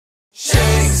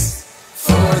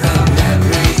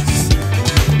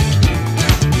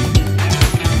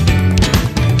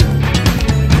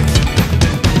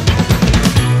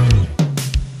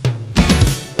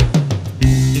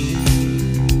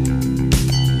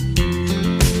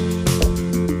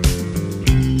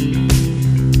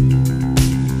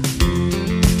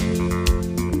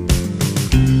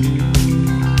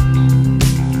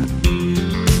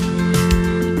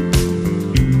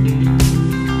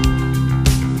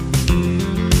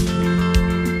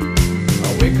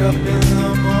up in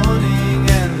the morning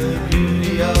and the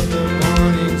beauty of the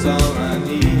morning's all I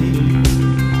need.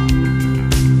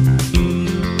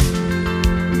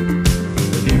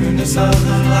 The newness of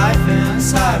the life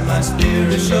inside my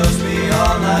spirit shows me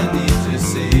all I need to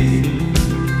see.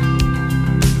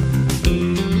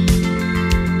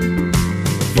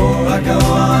 Before I go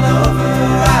on over,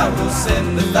 I will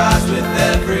sympathize with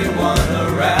everyone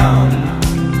around.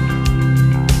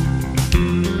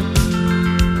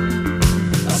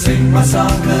 Sing my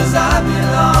song cause I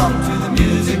belong to the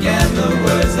music and the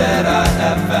words that I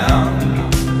have found.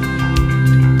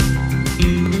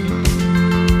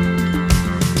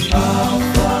 I'll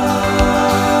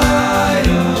fly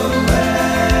away.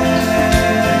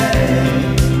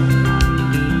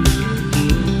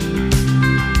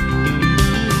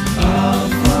 I'll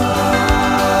fly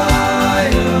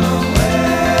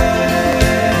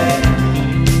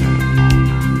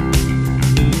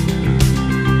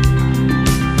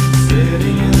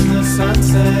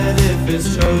sunset, if it's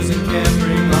chosen, can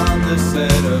bring on the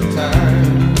set of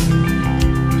time.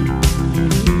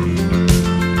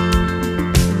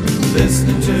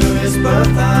 Listening to his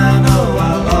birth, I know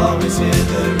I'll always hear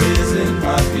the risen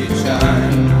heartbeat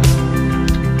chime.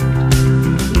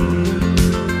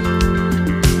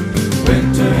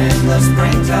 Winter in the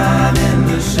springtime, in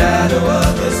the shadow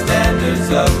of the standards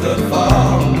of the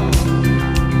fall.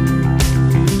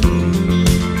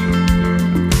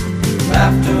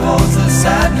 Laughter holds the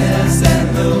sadness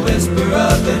and the whisper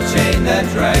of the chain that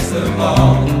drags them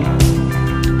all.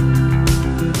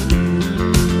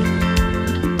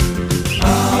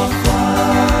 I'll fly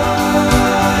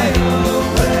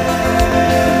away.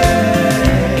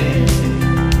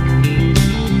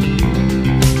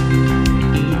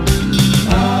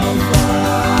 I'll fly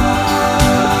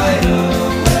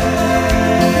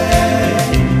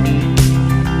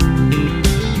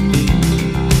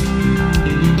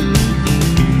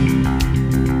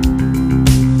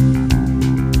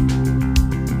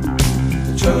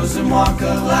walk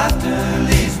of laughter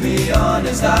leads me on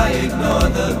as I ignore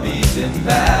the beaten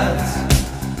paths.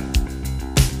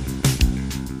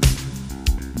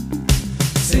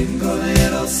 Single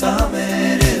little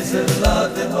summit is a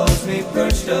love that holds me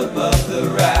perched above the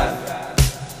raft.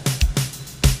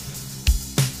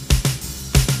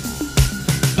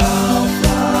 I'll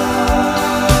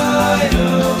fly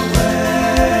away.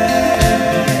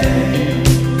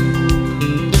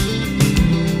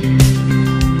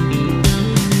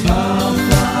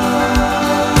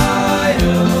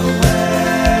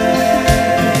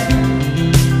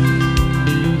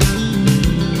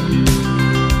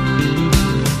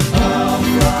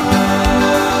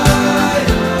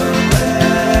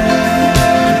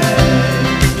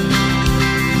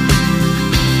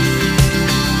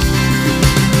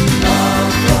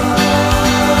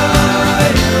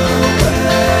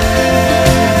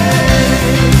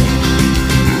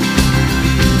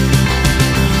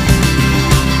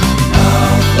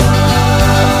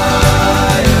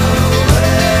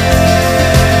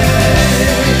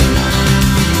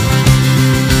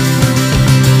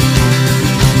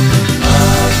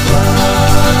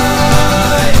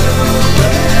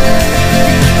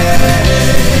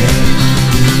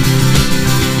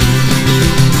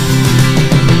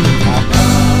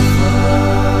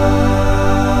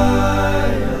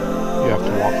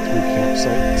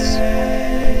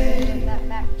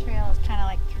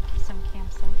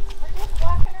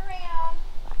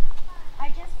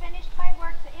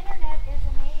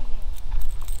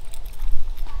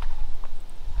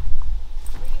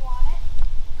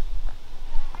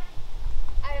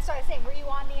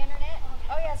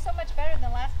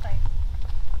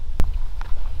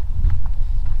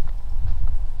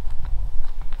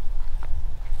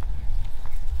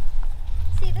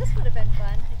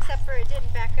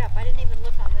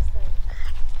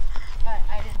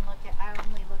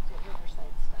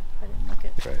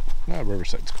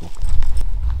 Riverside's cool.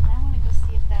 I want to go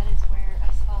see if that is where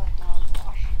I saw a dog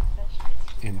wash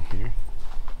vegetables. In here?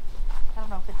 I don't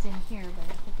know if it's in here, but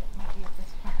I think it might be at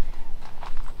this park.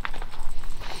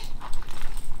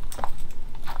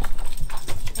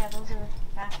 Yeah, those are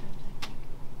bathrooms, I think.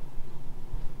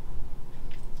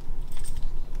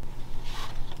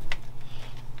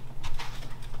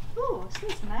 Ooh, this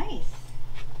is nice.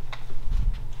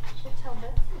 Should tell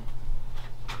Betsy.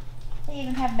 They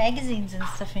even have magazines and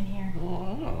stuff in here.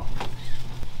 Wow.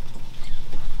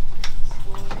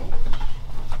 Storage.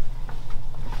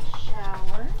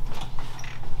 Shower.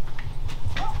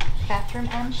 Oh, bathroom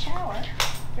and shower.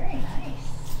 Very nice.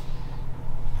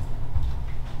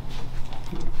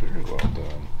 Very well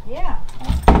done. Yeah. I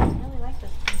really like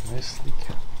this place. Nicely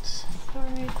kept.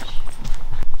 Storage.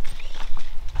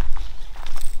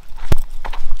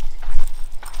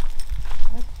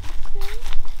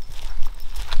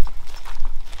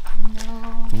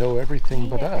 everything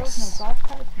but There was us. no golf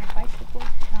carts, no bicycles.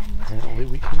 Apparently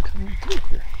we can come through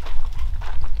here.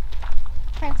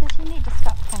 Francis, you need to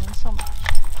stop pulling so much.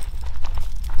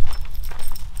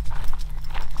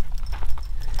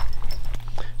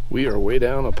 We are way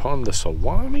down upon the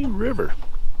Suwannee River.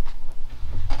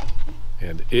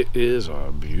 And it is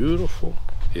a beautiful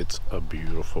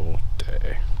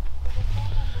day.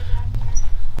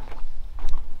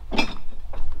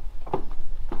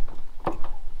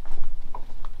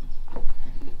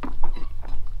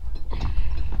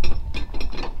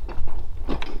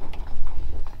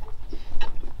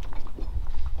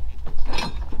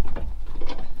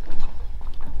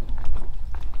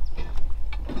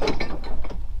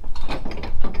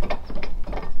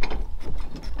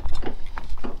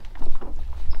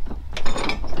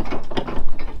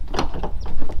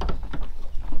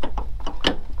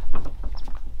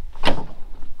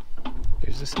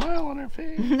 There's a smile on her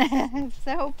face. It's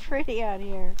so pretty out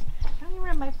here. I don't even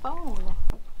have my phone.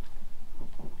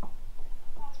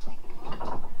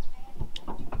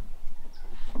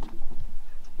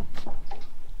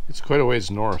 It's quite a ways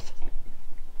north.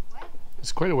 What?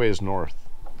 It's quite a ways north.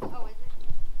 Oh, is it?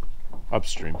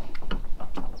 Upstream.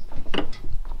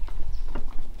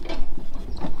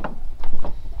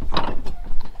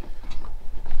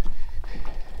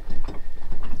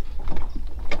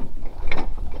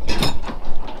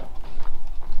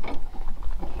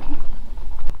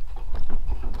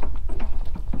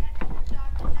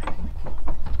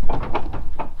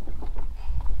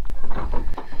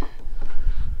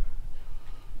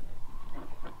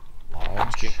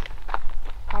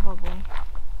 Probably.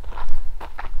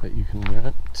 That you can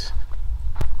rent.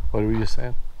 What were you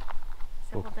saying?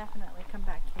 So we'll definitely come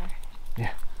back here.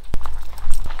 Yeah.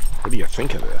 What do you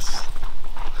think of this?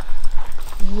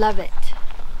 Love it.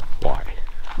 Why?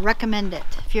 Recommend it.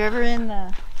 If you're ever in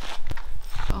the...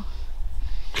 Oh.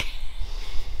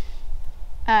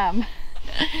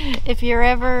 If you're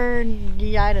ever,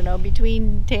 I don't know,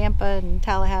 between Tampa and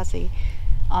Tallahassee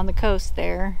on the coast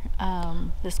there,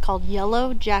 this is called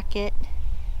Yellow Jacket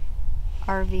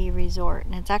RV Resort,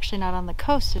 and it's actually not on the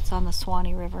coast, it's on the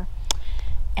Suwannee River,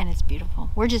 and it's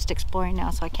beautiful. We're just exploring now,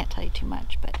 so I can't tell you too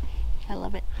much, but I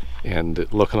love it. And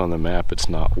looking on the map, it's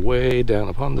not way down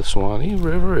upon the Suwannee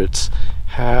River, it's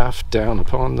half down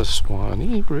upon the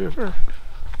Suwannee River.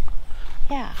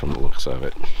 Yeah. From the looks of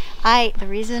it. The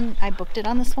reason I booked it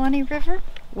on the Suwannee River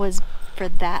was for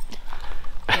that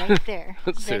right there.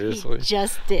 Seriously? That he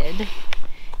just did.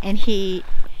 And he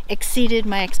exceeded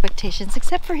my expectations,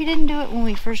 except for he didn't do it when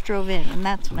we first drove in, and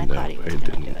that's when I thought he was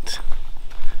going to do it.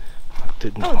 I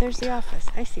did not. Oh, there's the office.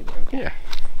 I see where we're going. Yeah.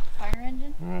 Fire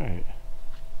engine? Right.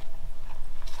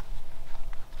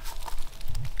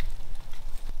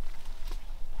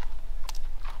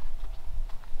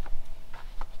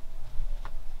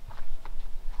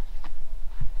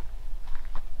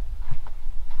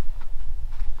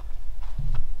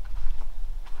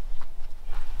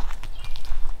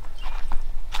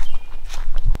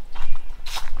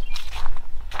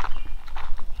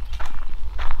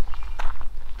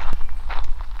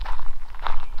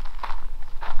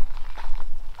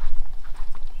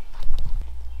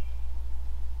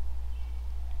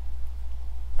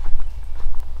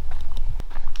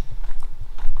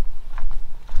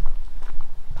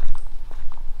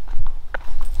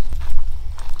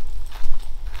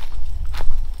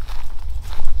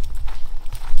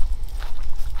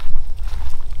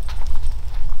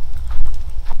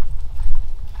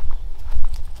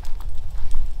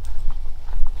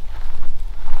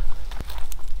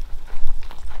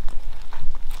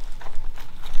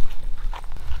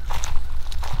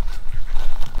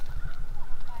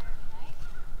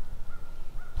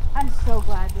 I'm so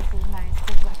glad this is nice,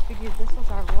 because I figured this was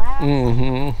our last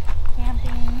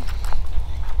camping.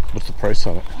 What's the price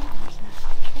on it?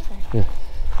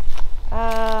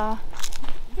 Yeah.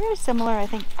 Very similar, I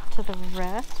think, to the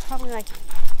rest. Probably like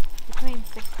between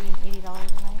 $60 and $80 a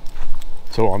night.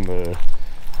 So on the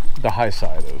high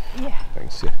side of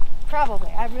things, yeah. Probably.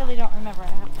 I really don't remember. I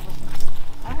have to listen to it.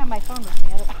 I don't have my phone with me.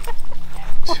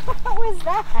 What was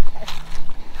that?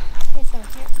 Okay, so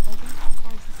here, there's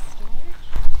the storage.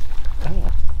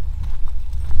 Oh.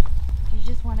 If you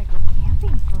just want to go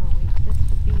camping for a week, this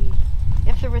would be,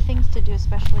 if there were things to do,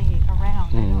 especially around.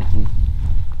 I don't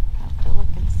have to look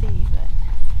and see, but.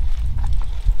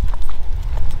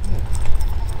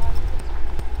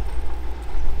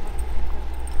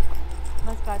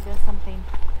 Unless God does something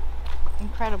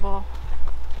incredible,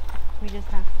 we just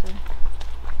have to.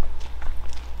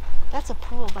 That's a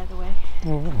pool, by the way.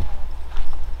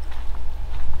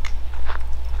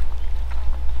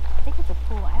 I think it's a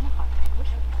pool and a hot tub. I wish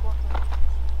it was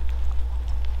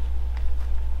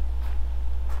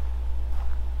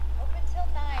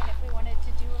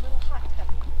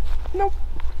Nope.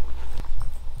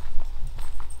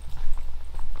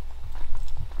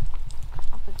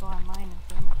 I'll have to go online and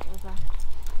see how much those are.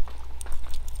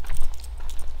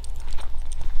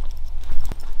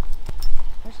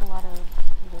 There's a lot of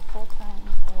either full-time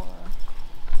or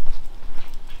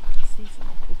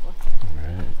seasonal people here.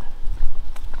 Right.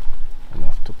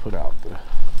 Enough to put out the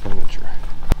furniture.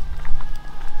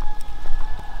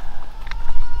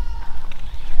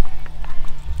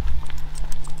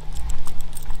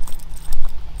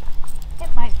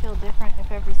 It might feel different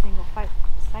if every single site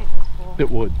was full. It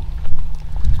would.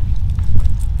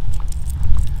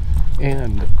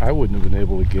 And I wouldn't have been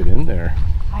able to get in there.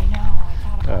 I know, I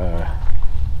thought about that.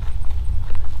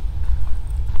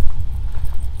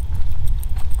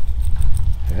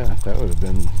 Yeah, that would have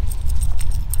been,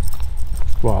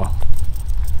 well,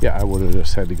 yeah, I would have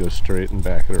just had to go straight and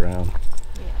back it around,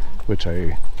 Yeah. which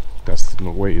that's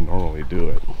the way you normally do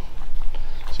it.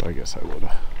 So I guess I would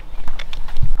have.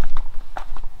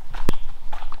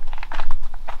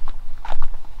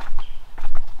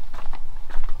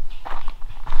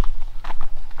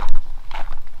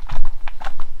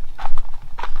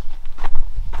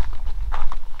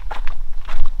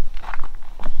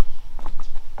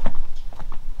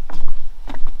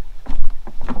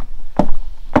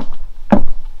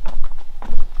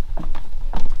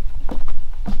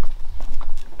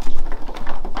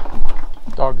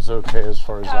 Dog's okay as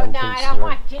far as I'm concerned. I don't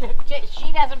want you to.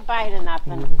 She doesn't bite or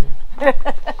nothing.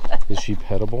 Is she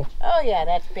pettable? Oh yeah,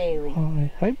 that's Bailey.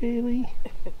 Hi, Bailey.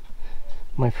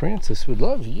 My Francis would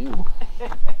love you.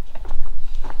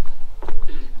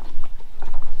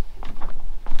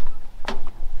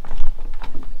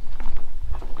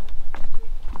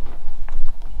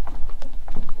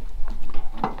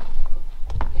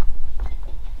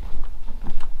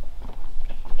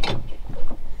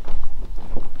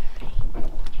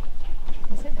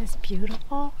 Isn't this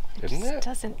beautiful? Isn't just it?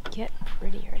 Doesn't get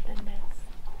prettier than this.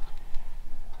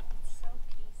 It's so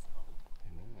peaceful.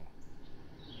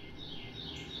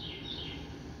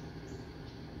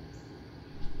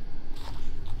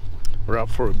 We're out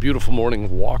for a beautiful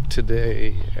morning walk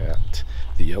today at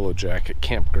the Yellow Jacket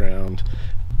Campground.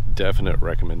 Definite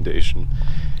recommendation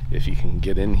if you can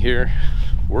get in here.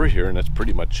 We're here and it's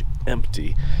pretty much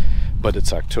empty, but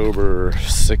it's October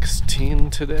 16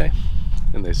 today,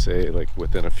 and they say like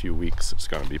within a few weeks it's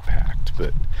going to be packed,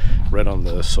 but right on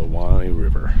the Suwannee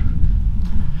River.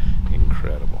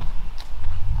 Incredible.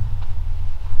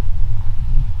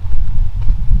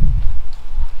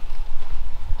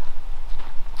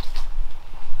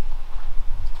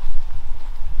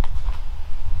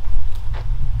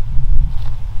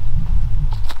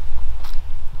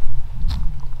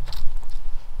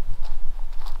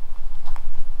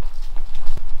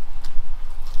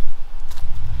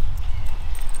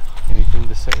 Anything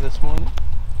to say this morning?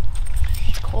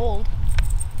 It's cold.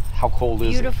 How cold is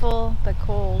it? Beautiful, but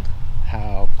cold.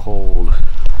 How cold?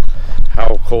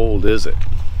 How cold is it?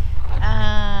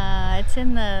 It's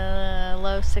in the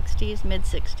low 60s, mid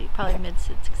 60s, probably mid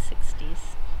 60s.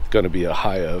 It's going to be a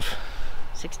high of,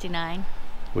 69.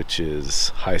 which is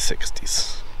high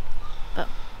 60s. But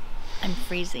I'm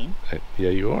freezing. Yeah,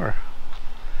 you are.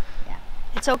 Yeah.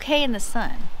 It's okay in the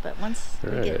sun, but once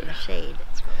we get in the Right. shade,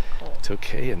 it's really cold. It's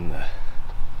okay in the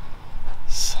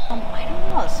sun. I don't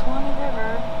know, Suwannee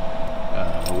River.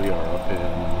 We are up in,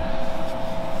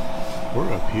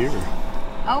 we're up here.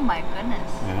 Oh my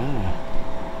goodness. Yeah.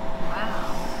 Wow.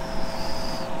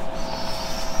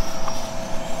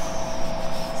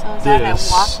 So is that a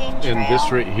walking trail? And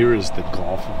this right here is the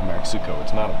Gulf of Mexico.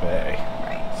 It's not a bay.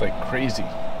 Right. It's like crazy.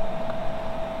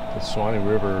 The Suwannee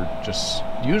River just,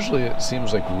 usually it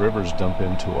seems like rivers dump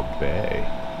into a bay.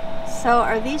 So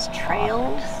are these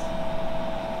trails?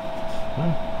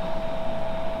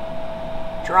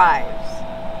 Drives.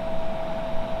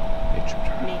 Nature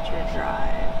drive. Nature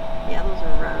drive. Yeah, those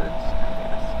are roads, I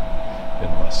guess.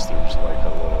 Unless there's like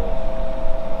a little,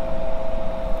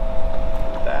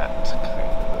 that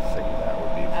kind of a thing that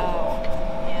would be for walking.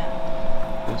 Yeah.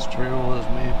 This trail is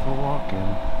made for walking,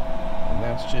 and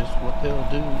that's just what they'll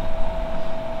do.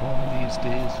 One of these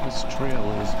days, this trail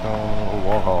is gonna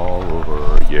walk all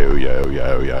over. Yo, yo,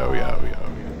 yo, yo, yo, yo.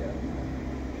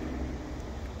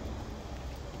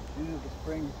 These are the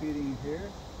spring feeding here.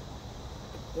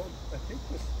 Well, I think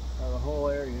this the whole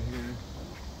area here.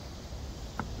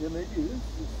 Yeah, maybe this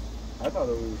is. I thought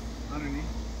it was underneath.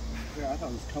 Yeah, I thought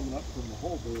it was coming up from the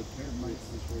hole, but it might be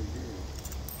this right here.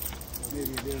 But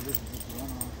maybe it is. This is just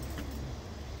runoff.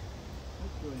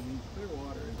 That's really neat. Clear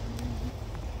water is amazing.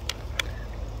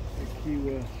 It's Key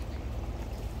West.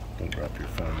 Don't drop your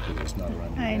phone because it's not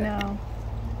around your I neck. know.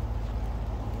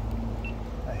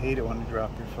 I hate it when you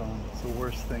drop your phone. It's the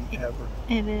worst thing ever.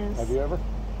 It is. Have you ever?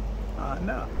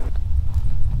 No.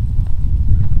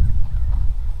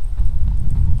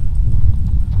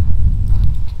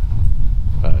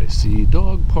 I see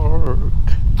dog park.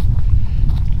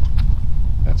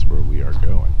 That's where we are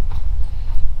going.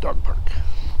 Dog park.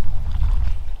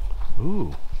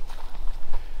 Ooh.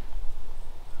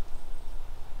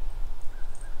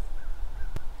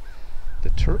 The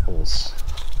turtles.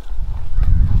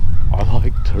 I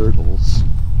like turtles.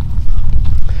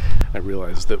 I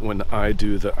realize that when I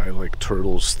do the I like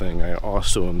turtles thing, I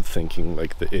also am thinking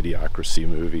like the Idiocracy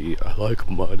movie, I like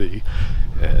muddy,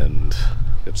 and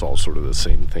it's all sort of the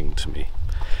same thing to me.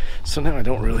 So now I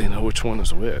don't really know which one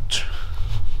is which.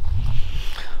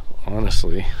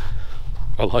 Honestly,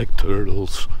 I like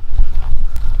turtles.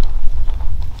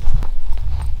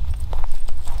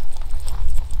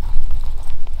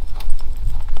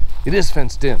 It is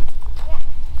fenced in. Yeah.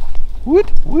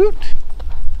 Woot woot.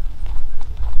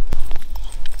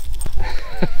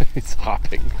 He's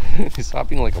hopping. He's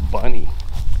hopping like a bunny.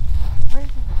 Where's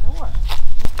the door?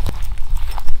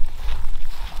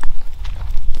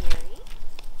 Gary?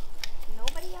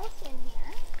 Nobody else in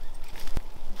here.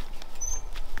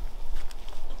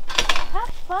 Have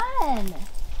fun.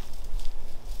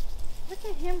 Look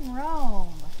at him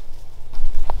roam.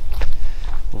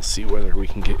 We'll see whether we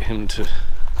can get him to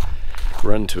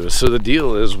run to us. So the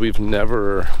deal is we've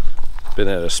never been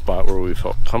at a spot where we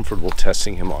felt comfortable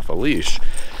testing him off a leash.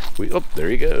 Oh, there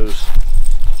he goes.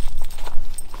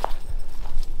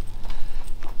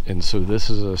 And so this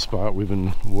is a spot we've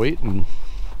been waiting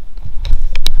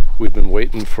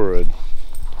for a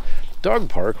dog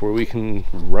park where we can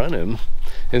run him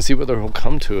and see whether he'll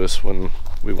come to us when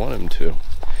we want him to.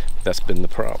 That's been the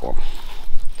problem.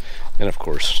 And of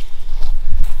course,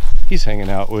 he's hanging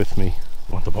out with me.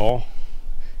 Want the ball?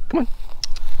 Come on.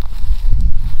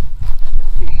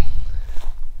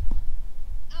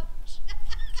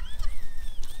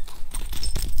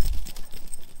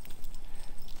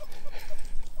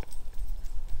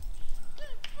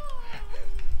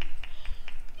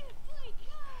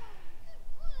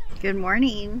 Good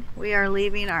morning. We are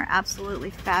leaving our absolutely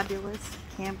fabulous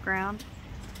campground.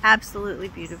 Absolutely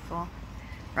beautiful.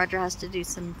 Roger has to do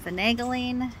some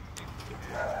finagling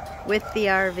with the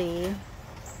RV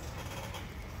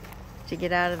to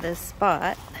get out of this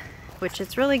spot, which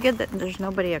it's really good that there's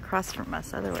nobody across from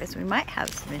us. Otherwise we might have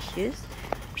some issues.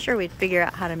 I'm sure we'd figure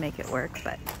out how to make it work,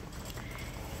 but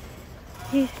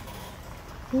he's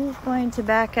going to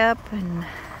back up and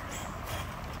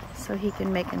so he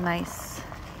can make a nice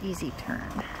easy turn.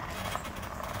 I'm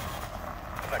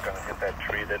not gonna hit that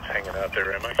tree that's hanging out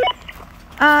there, am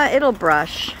I? It'll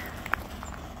brush.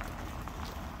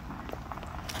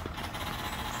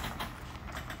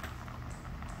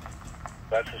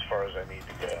 That's as far as I need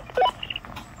to go.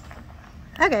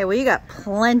 Okay, well you got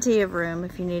plenty of room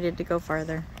if you needed to go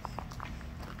farther.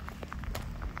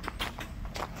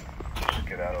 Just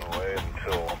get out of the way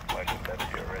until Mike and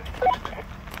Betsy are ready.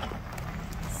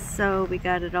 So we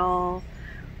got it all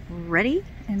ready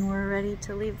and we're ready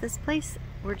to leave this place.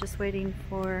 We're just waiting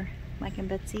for Mike and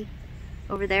Betsy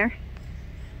over there.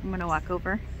 I'm gonna walk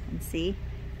over and see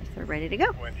if they're ready to go.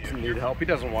 When do you need help? He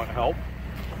doesn't want help.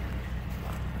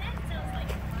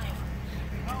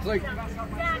 It's like,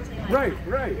 right.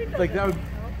 Like that would,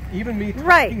 even me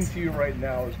talking to you right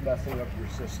now is messing up your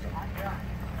system.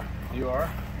 You are?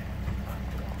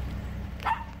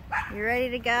 You ready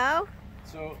to go?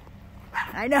 So,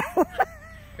 I know. hey,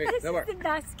 This is the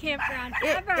best campground It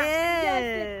ever. is. Yes,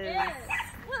 it is.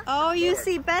 Oh, you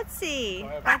see Betsy.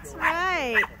 That's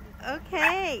right.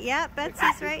 Okay, yeah,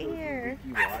 Betsy's right here.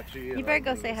 You better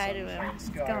go say hi to him. He's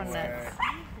going nuts.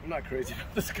 I'm not crazy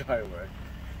about the Skyway.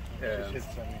 Yeah.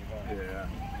 Yeah.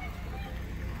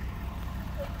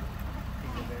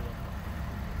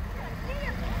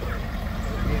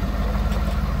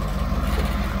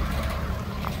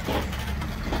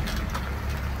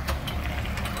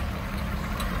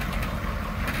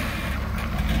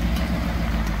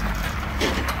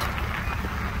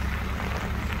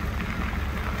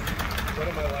 What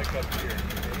am I like up here?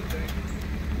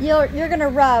 Anything? You're gonna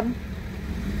rub.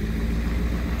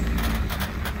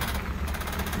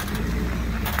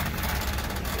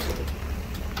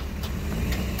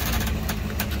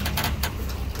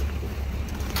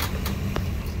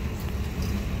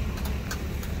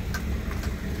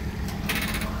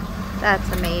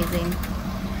 That's amazing.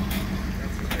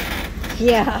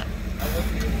 Yeah.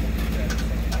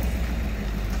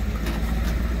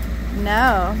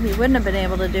 No, he wouldn't have been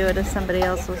able to do it if somebody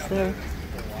else was there.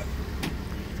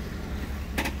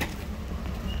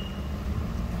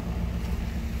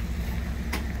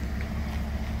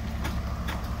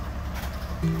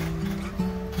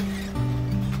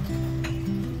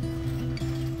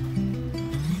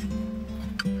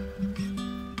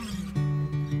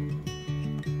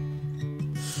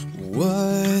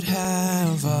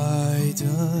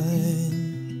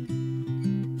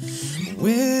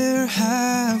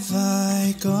 have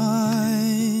I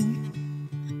gone?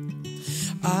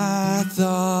 I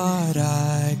thought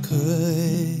I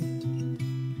could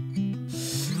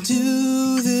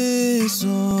do this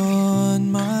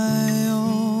on my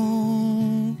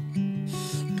own.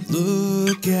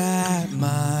 Look at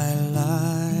my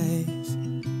life.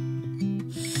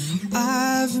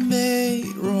 I've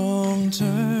made wrong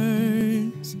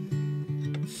turns,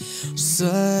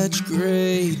 such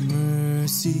great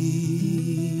mercy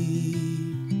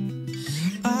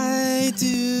I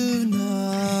do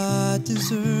not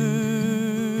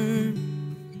deserve.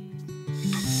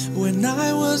 When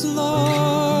I was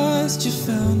lost, you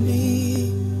found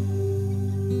me,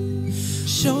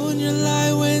 shone your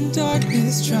light when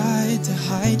darkness tried to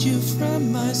hide you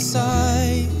from my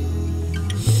sight.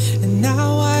 And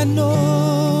now I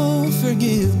know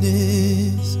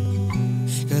forgiveness,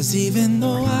 'cause even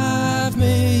though I've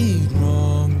made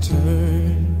wrong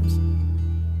turns,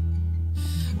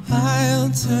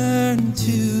 I'll turn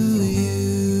to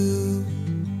you.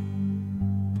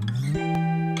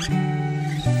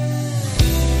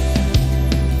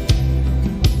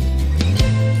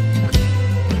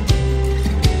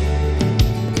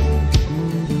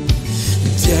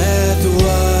 Death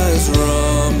was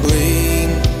rumbling,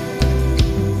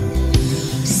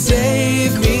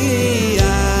 save me,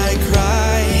 I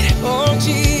cried. Oh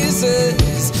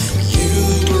Jesus, you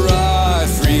brought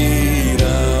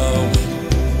freedom,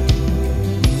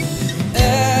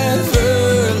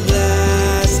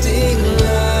 everlasting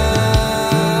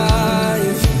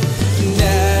life,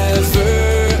 never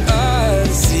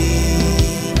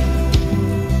unseen,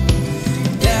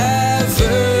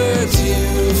 never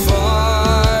too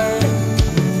far.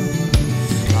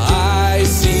 I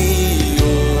see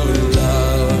your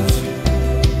love,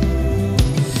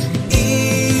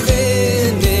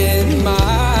 even in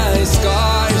my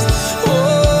scars.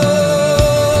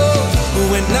 Oh,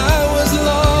 when I was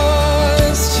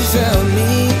lost, you found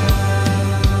me,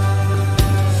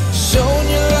 shone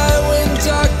your light when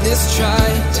darkness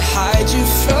tried to hide you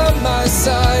from my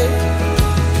sight.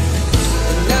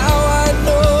 And now I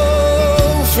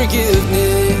know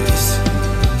forgiveness,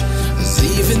 'cause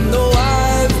even though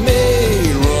I've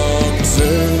made wrong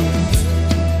turns,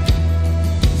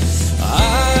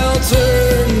 I'll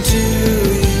turn to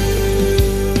you.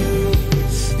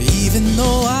 Even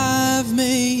though I've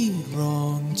made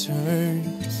wrong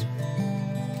turns,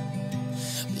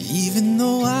 even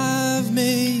though I've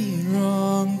made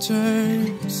wrong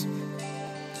turns,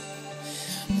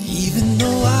 even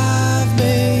though I've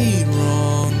made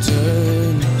wrong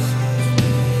turns,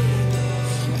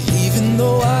 even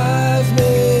though I've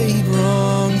made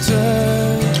wrong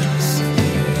turns,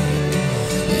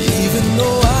 even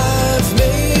though I've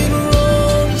made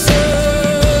wrong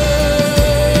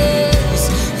turns,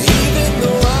 even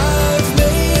though I've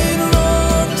made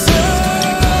wrong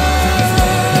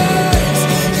turns,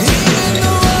 even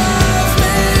though I've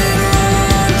made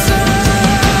wrong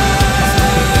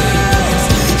turns,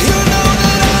 you know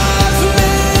that I've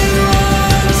made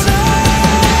wrong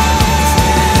turns.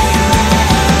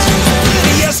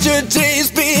 Yesterday's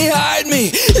behind me,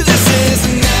 this is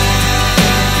now.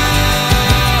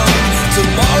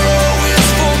 Tomorrow is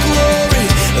for glory,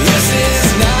 this is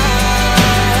now.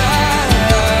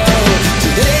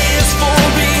 Today is for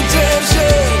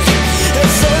redemption, and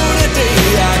so today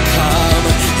I come.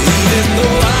 Even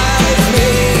though I've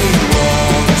made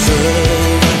wrong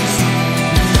turns,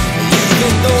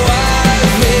 even though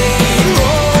I've made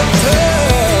wrong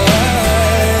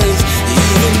turns,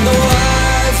 even though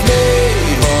I've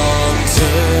made wrong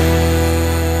turns.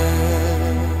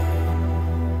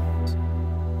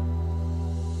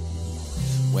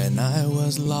 When I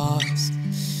was lost,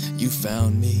 you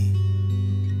found me,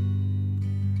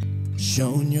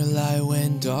 shone your light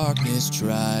when darkness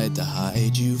tried to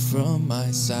hide you from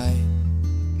my sight.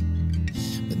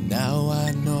 But now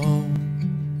I know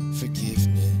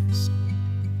forgiveness,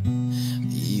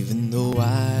 even though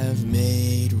I've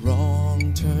made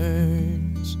wrong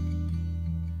turns,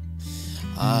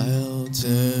 I'll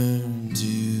turn to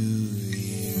you.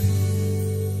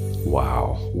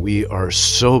 Wow, we are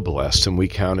so blessed, and we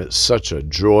count it such a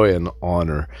joy and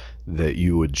honor that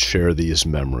you would share these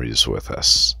memories with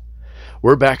us.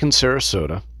 We're back in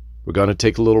Sarasota. We're going to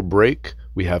take a little break.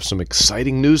 We have some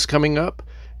exciting news coming up,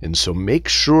 and so make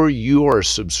sure you are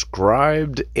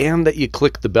subscribed and that you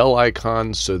click the bell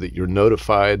icon so that you're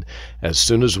notified as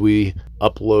soon as we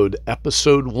upload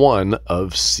episode 1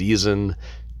 of season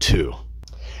 2.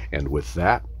 And with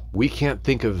that, we can't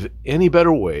think of any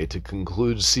better way to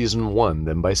conclude season 1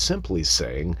 than by simply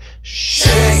saying,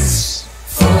 Thanks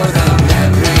for the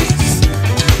memory.